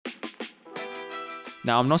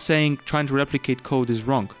Now, I'm not saying trying to replicate code is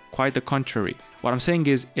wrong. Quite the contrary. What I'm saying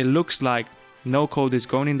is it looks like no code is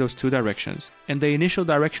going in those two directions, and the initial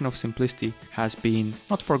direction of simplicity has been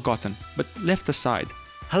not forgotten, but left aside.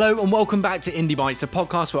 Hello and welcome back to Indie Bites, the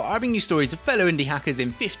podcast where I bring you stories of fellow indie hackers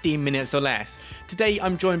in 15 minutes or less. Today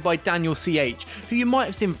I'm joined by Daniel CH, who you might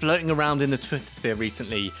have seen floating around in the Twitter sphere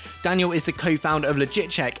recently. Daniel is the co-founder of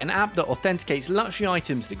LegitCheck, an app that authenticates luxury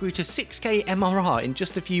items that grew to 6k MRR in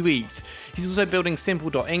just a few weeks. He's also building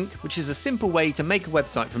Simple.Inc, which is a simple way to make a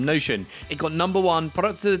website from Notion. It got #1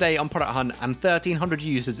 products of the day on Product Hunt and 1,300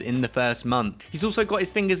 users in the first month. He's also got his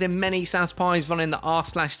fingers in many SaaS pies running the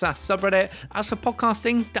r/SaaS subreddit. As for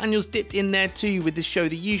podcasting, Daniel's dipped in there too with this show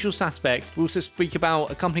The Usual Suspects. We also speak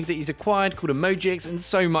about a company that he's acquired called Emojix and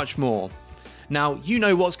so much more. Now, you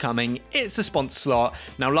know what's coming. It's a sponsor slot.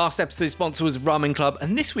 Now, last episode's sponsor was Ramen Club,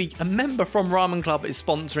 and this week, a member from Ramen Club is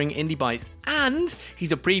sponsoring Indie Bites, and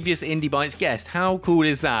he's a previous Indie Bites guest. How cool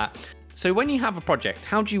is that? So when you have a project,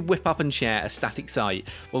 how do you whip up and share a static site?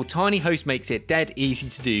 Well, TinyHost makes it dead easy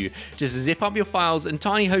to do. Just zip up your files and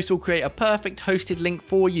TinyHost will create a perfect hosted link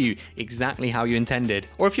for you, exactly how you intended.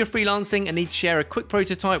 Or if you're freelancing and need to share a quick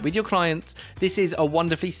prototype with your clients, this is a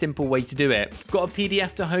wonderfully simple way to do it. Got a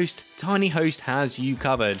PDF to host? TinyHost has you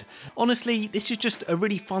covered. Honestly, this is just a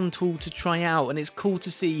really fun tool to try out, and it's cool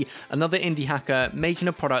to see another indie hacker making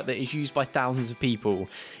a product that is used by thousands of people.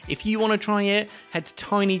 If you want to try it, head to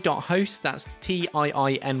tiny.host, that's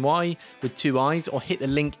TIINY with 2 I's, or hit the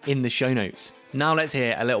link in the show notes. Now let's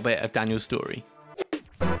hear a little bit of Daniel's story.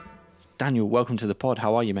 Daniel, welcome to the pod.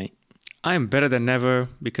 How are you, mate? I'm better than ever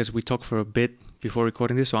because we talked for a bit before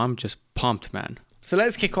recording this, so I'm just pumped, man. So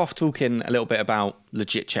let's kick off talking a little bit about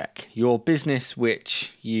LegitCheck, your business,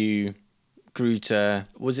 which you grew to,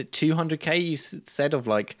 was it 200k you said of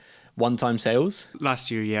like one-time sales?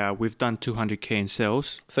 Last year, yeah, we've done 200k in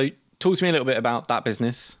sales. So talk to me a little bit about that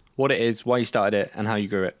business, what it is, why you started it, and how you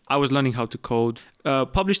grew it. I was learning how to code,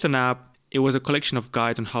 published an app. It was a collection of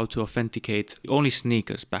guides on how to authenticate only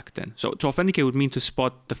sneakers back then. So to authenticate would mean to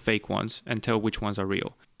spot the fake ones and tell which ones are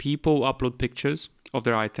real. People upload pictures of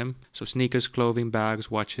their item, so sneakers, clothing, bags,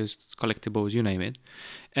 watches, collectibles, you name it.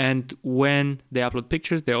 And when they upload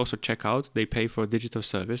pictures, they also check out, they pay for a digital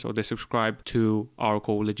service, or they subscribe to our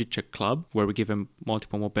called LegitCheck Club, where we give them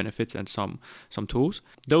multiple more benefits and some tools.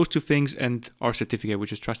 Those two things and our certificate,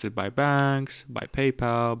 which is trusted by banks, by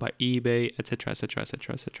PayPal, by eBay, etc., etc.,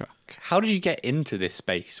 etc., etc. How did you get into this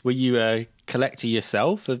space? Were you a collector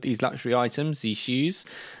yourself of these luxury items, these shoes?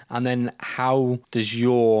 And then how does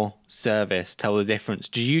your service tell the difference?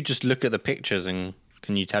 Do you just look at the pictures and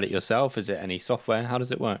can you tell it yourself? Is it any software? How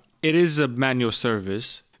does it work? It is a manual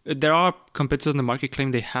service. There are competitors on the market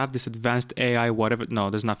claim they have this advanced AI, whatever. No,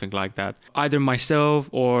 there's nothing like that. Either myself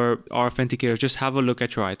or our authenticators just have a look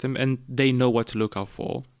at your item and they know what to look out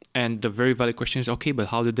for. And the very valid question is, okay, but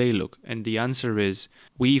how do they look? And the answer is,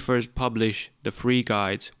 we first publish the free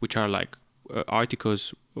guides, which are like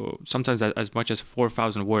articles, sometimes as much as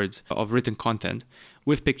 4,000 words of written content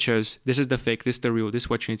with pictures. This is the fake, this is the real, this is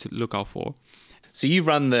what you need to look out for. So you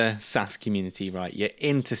run the SaaS community, right? You're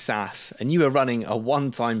into SaaS and you are running a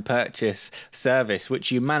one-time purchase service,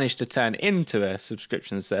 which you managed to turn into a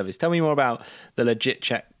subscription service. Tell me more about the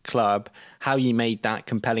LegitCheck Club, how you made that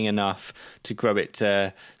compelling enough to grow it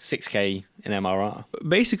to 6k in MRR.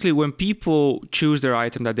 Basically, when people choose their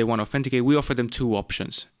item that they want to authenticate, we offer them two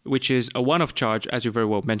options, which is a one-off charge, as you very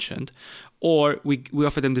well mentioned, or we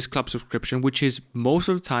offer them this club subscription, which is most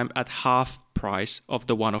of the time at half price of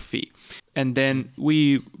the one-off fee. And then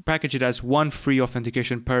we package it as one free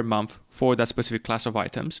authentication per month for that specific class of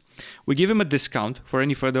items. We give them a discount for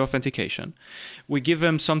any further authentication. We give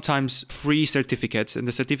them sometimes free certificates, and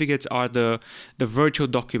the certificates are the virtual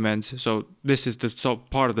documents. So this is the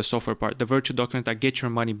part of the software part, the virtual document that get your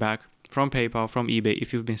money back from PayPal, from eBay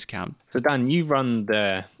if you've been scammed. So Dan, you run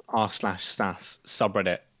the r/SaaS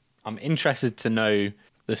subreddit. I'm interested to know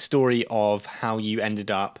the story of how you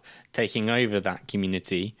ended up taking over that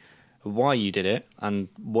community, why you did it, and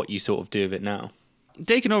what you sort of do with it now.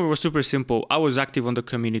 Taking over was super simple. I was active on the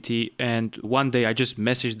community, and one day I just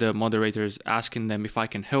messaged the moderators asking them if I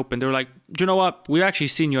can help, and they were like, "Do you know what? We've actually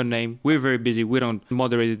seen your name. We're very busy. We don't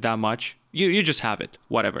moderate it that much. You just have it,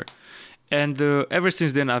 whatever." And ever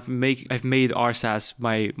since then, I've made r/SaaS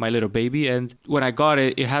my little baby. And when I got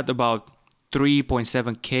it, it had about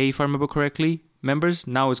 3.7k, if I remember correctly, members.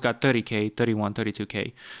 Now it's got 30k, 31,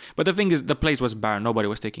 32k. But the thing is, the place was barren. Nobody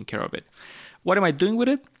was taking care of it. What am I doing with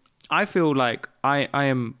it? I feel like I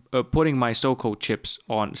am putting my so-called chips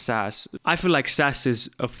on SaaS. I feel like SaaS is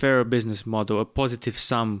a fairer business model, a positive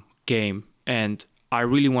sum game. And I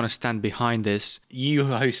really want to stand behind this. You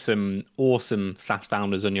host some awesome SaaS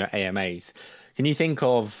founders on your AMAs. Can you think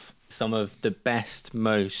of some of the best,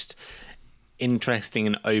 most interesting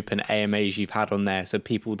and open AMAs you've had on there, so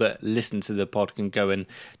people that listen to the pod can go and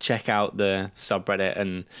check out the subreddit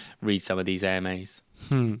and read some of these AMAs?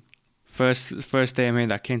 First AMA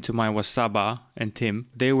that came to mind was Saba and Tim.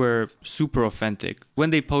 They were super authentic.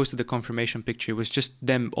 When they posted the confirmation picture, it was just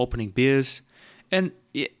them opening beers, and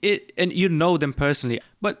and you know them personally,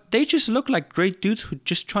 but they just look like great dudes who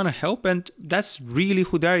just trying to help, and that's really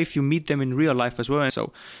who they are if you meet them in real life as well. And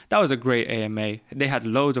so that was a great AMA. They had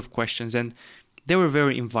loads of questions and they were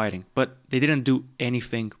very inviting, but they didn't do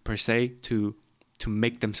anything per se to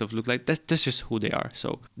make themselves look like that's just who they are.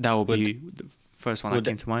 So that would be the first one that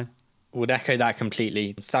came to mind. Would echo that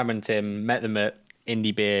completely. Sam and Tim, met them at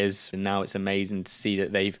Indie Beers, and now it's amazing to see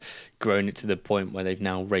that they've grown it to the point where they've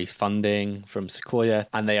now raised funding from Sequoia,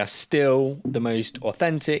 and they are still the most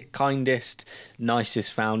authentic, kindest,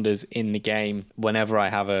 nicest founders in the game. Whenever I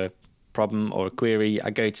have a problem or a query,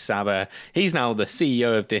 I go to Saba. He's now the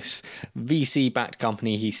CEO of this VC-backed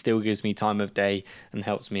company. He still gives me time of day and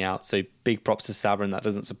helps me out. So big props to Saba, and that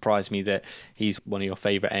doesn't surprise me that he's one of your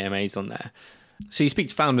favorite AMAs on there. So you speak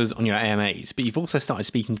to founders on your AMAs, but you've also started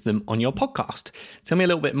speaking to them on your podcast. Tell me a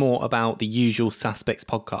little bit more about the Usual Suspects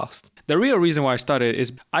podcast. The real reason why I started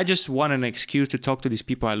is I just want an excuse to talk to these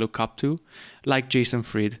people I look up to, like Jason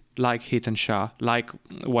Fried, like Hiten Shah, like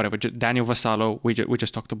whatever, Daniel Vassallo. We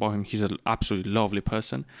just talked about him. He's an absolutely lovely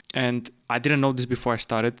person. And I didn't know this before I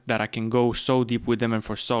started, that I can go so deep with them and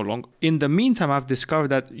for so long. In the meantime, I've discovered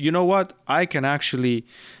that, you know what, I can actually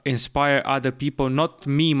inspire other people, not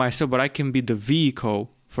me, myself, but I can be the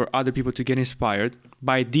vehicle for other people to get inspired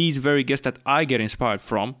by these very guests that I get inspired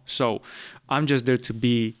from. So I'm just there to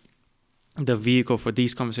be the vehicle for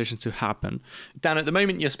these conversations to happen. Dan, at the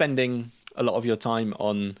moment, you're spending a lot of your time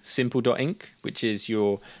on Simple.inc, which is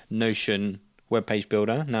your Notion web page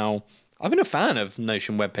builder. Now, I've been a fan of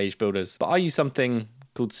Notion web page builders, but I use something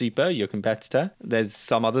called Super, your competitor. There's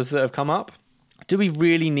some others that have come up. Do we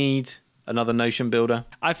really need another Notion builder?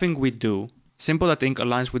 I think we do. Simple.inc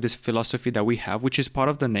aligns with this philosophy that we have, which is part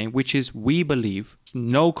of the name, which is we believe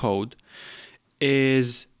no code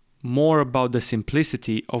is more about the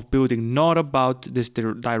simplicity of building, not about this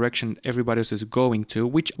direction everybody else is going to,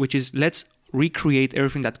 which is let's recreate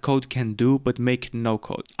everything that code can do, but make it no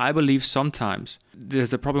code. I believe sometimes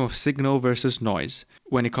there's a problem of signal versus noise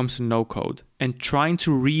when it comes to no code, and trying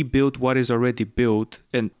to rebuild what is already built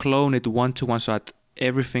and clone it one-to-one so that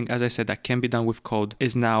everything, as I said, that can be done with code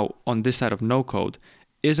is now on this side of no code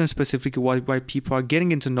isn't specifically why people are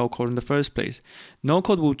getting into no code in the first place. No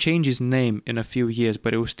code will change its name in a few years,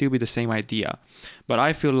 but it will still be the same idea. But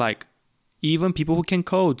I feel like even people who can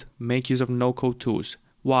code make use of no code tools.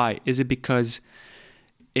 Why? Is it because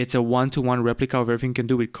it's a one-to-one replica of everything you can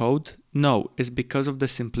do with code? No, it's because of the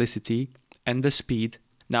simplicity and the speed.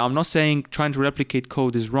 Now, I'm not saying trying to replicate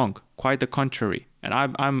code is wrong. Quite the contrary. And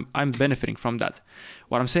I'm benefiting from that.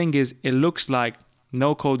 What I'm saying is it looks like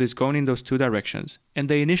no code is going in those two directions. And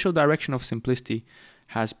the initial direction of simplicity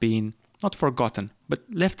has been not forgotten, but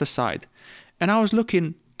left aside. And I was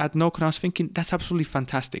looking at no code and I was thinking, that's absolutely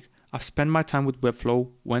fantastic. I've spent my time with Webflow,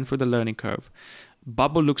 went through the learning curve.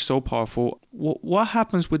 Bubble looks so powerful. What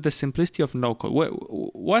happens with the simplicity of no code?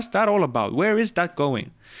 What's that all about? Where is that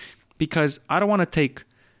going? Because I don't want to take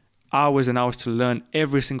hours and hours to learn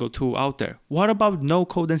every single tool out there. What about no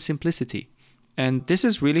code and simplicity? And this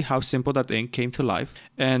is really how Simple.inc came to life.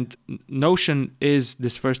 And Notion is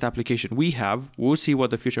this first application we have. We'll see what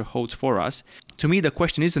the future holds for us. To me, the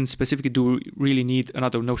question isn't specifically, do we really need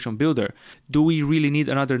another Notion builder? Do we really need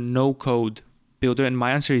another no-code builder? And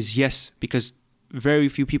my answer is yes, because very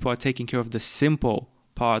few people are taking care of the simple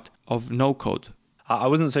part of no-code. I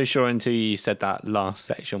wasn't so sure until you said that last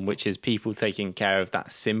section, which is people taking care of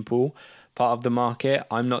that simple part of the market.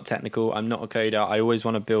 I'm not technical. I'm not a coder. I always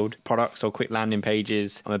want to build products or quick landing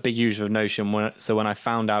pages. I'm a big user of Notion. So when I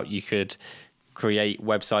found out you could create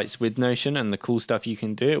websites with Notion and the cool stuff you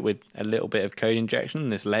can do it with a little bit of code injection,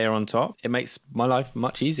 this layer on top, it makes my life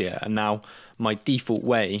much easier. And now my default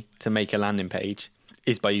way to make a landing page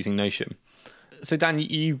is by using Notion. So Dan,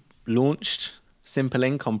 you launched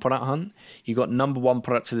Simple.inc on Product Hunt. You got #1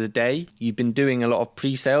 product of the day. You've been doing a lot of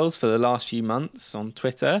pre-sales for the last few months on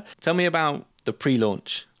Twitter. Tell me about the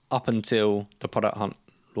pre-launch up until the Product Hunt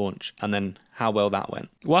launch and then how well that went.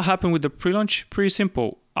 What happened with the pre-launch? Pretty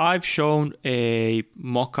simple. I've shown a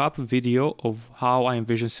mock-up video of how I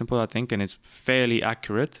envision Simple.inc, and it's fairly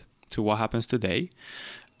accurate to what happens today.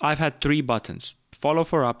 I've had 3 buttons: follow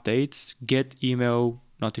for updates, get email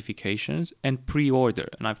notifications, and pre-order.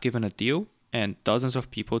 And I've given a deal and dozens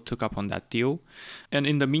of people took up on that deal. And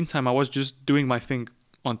in the meantime, I was just doing my thing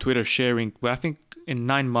on Twitter, sharing. But I think in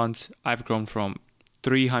 9 months, I've grown from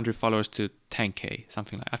 300 followers to 10K,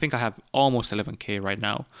 something like. I think I have almost 11K right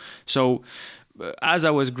now. So as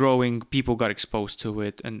I was growing, people got exposed to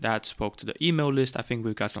it, and that spoke to the email list. I think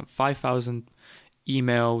we've got some 5,000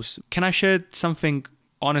 emails. Can I share something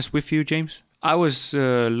honest with you, James? I was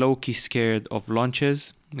low-key scared of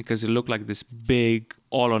launches because it looked like this big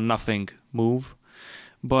all or nothing move.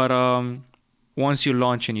 But once you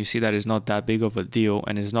launch and you see that it's not that big of a deal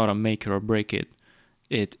and it's not a make it or break it,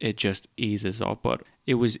 it just eases off. But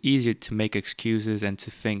it was easier to make excuses and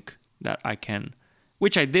to think that I can,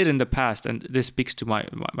 which I did in the past, and this speaks to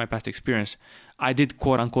my past experience. I did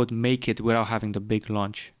quote unquote make it without having the big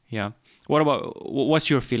launch. Yeah. What's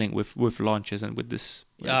your feeling with launches and with this?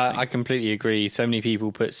 I completely agree. So many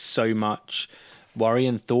people put so much worry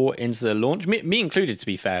and thought into the launch, me included, to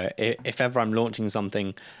be fair. If ever I'm launching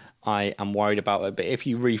something, I am worried about it. But if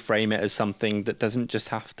you reframe it as something that doesn't just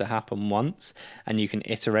have to happen once and you can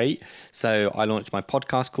iterate. So I launched my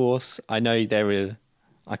podcast course. I know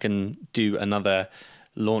I can do another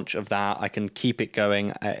launch of that. I can keep it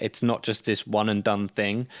going. It's not just this one and done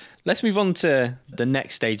thing. Let's move on to the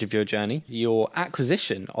next stage of your journey, your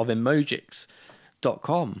acquisition of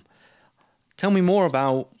Emojix.com. Tell me more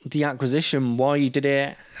about the acquisition, why you did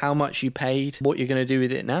it, how much you paid, what you're going to do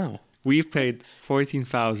with it now. We've paid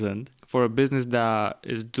 $14,000 for a business that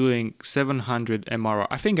is doing 700 MRR.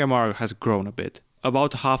 I think MRR has grown a bit.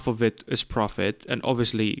 About half of it is profit, and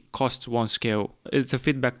obviously costs won't scale. It's a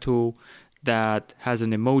feedback tool that has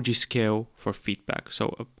an emoji scale for feedback,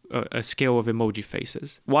 so a scale of emoji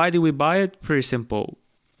faces. Why did we buy it? Pretty simple.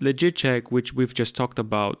 LegitCheck, which we've just talked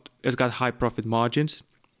about, has got high profit margins.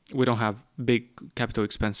 We don't have big capital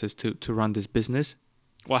expenses to run this business.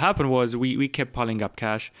 What happened was we kept piling up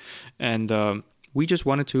cash, and we just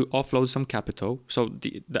wanted to offload some capital. So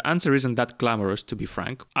the answer isn't that glamorous, to be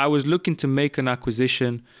frank. I was looking to make an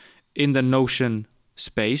acquisition in the Notion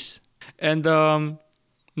space, and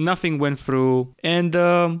nothing went through. And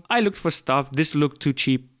I looked for stuff. This looked too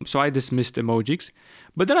cheap, so I dismissed Emojix.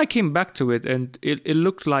 But then I came back to it, and it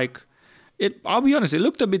looked like it. I'll be honest, it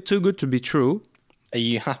looked a bit too good to be true. Are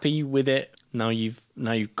you happy with it? Now you've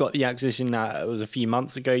got the acquisition. Now it was a few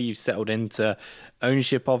months ago. You've settled into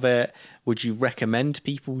ownership of it. Would you recommend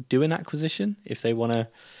people do an acquisition if they want to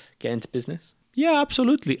get into business? Yeah,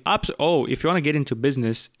 absolutely. If you want to get into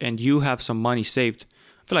business and you have some money saved,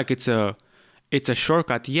 I feel like it's a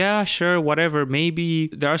shortcut. Yeah, sure, whatever. Maybe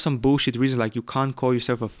there are some bullshit reasons like you can't call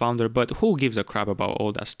yourself a founder, but who gives a crap about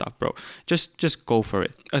all that stuff, bro? Just go for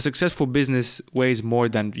it. A successful business weighs more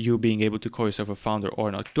than you being able to call yourself a founder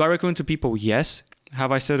or not. Do I recommend to people? Yes.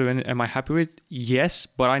 Have I said it? Am I happy with it? Yes.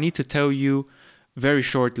 But I need to tell you very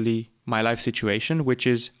shortly my life situation, which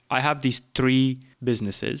is I have these 3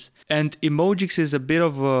 businesses, and Emojix is a bit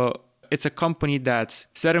of it's a company that's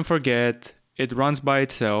set and forget. It runs by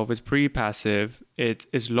itself. It's pretty passive. It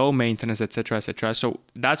is low maintenance, etc., etc. So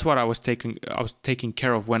that's what I was taking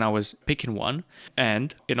care of when I was picking one.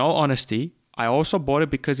 And in all honesty, I also bought it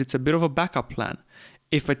because it's a bit of a backup plan.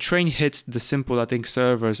 If a train hits the simple, I think,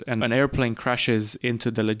 servers and an airplane crashes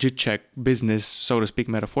into the LegitCheck business, so to speak,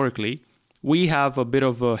 metaphorically, we have a bit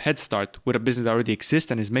of a head start with a business that already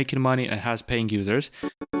exists and is making money and has paying users.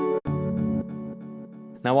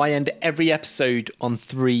 Now, I end every episode on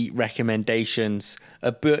 3 recommendations: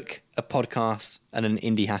 a book, a podcast, and an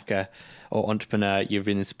indie hacker or entrepreneur you've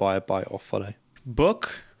been inspired by or follow.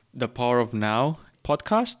 Book, The Power of Now.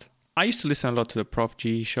 Podcast, I used to listen a lot to the Prof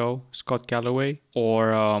G show, Scott Galloway,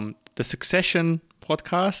 or the Succession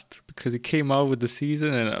podcast, because it came out with the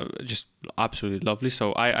season and just absolutely lovely.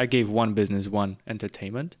 So I gave one business, one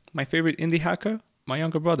entertainment. My favorite indie hacker, my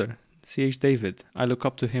younger brother, C.H. David. I look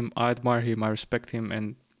up to him, I admire him, I respect him,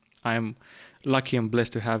 and I'm lucky and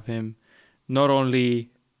blessed to have him not only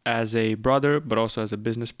as a brother, but also as a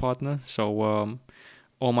business partner. So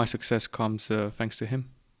all my success comes thanks to him.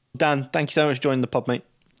 Dan, thank you so much for joining the pod, mate.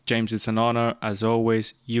 James, it's an honor. As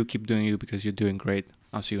always, you keep doing you because you're doing great.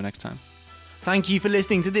 I'll see you next time. Thank you for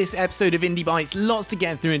listening to this episode of Indie Bites. Lots to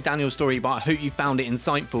get through in Daniel's story, but I hope you found it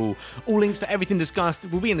insightful. All links for everything discussed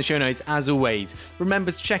will be in the show notes as always.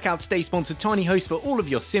 Remember to check out today's sponsor, TinyHost, for all of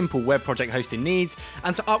your simple web project hosting needs,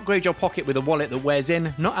 and to upgrade your pocket with a wallet that wears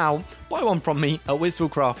in, not out. Buy one from me at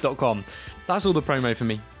whistlecraft.com. That's all the promo for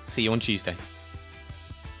me. See you on Tuesday.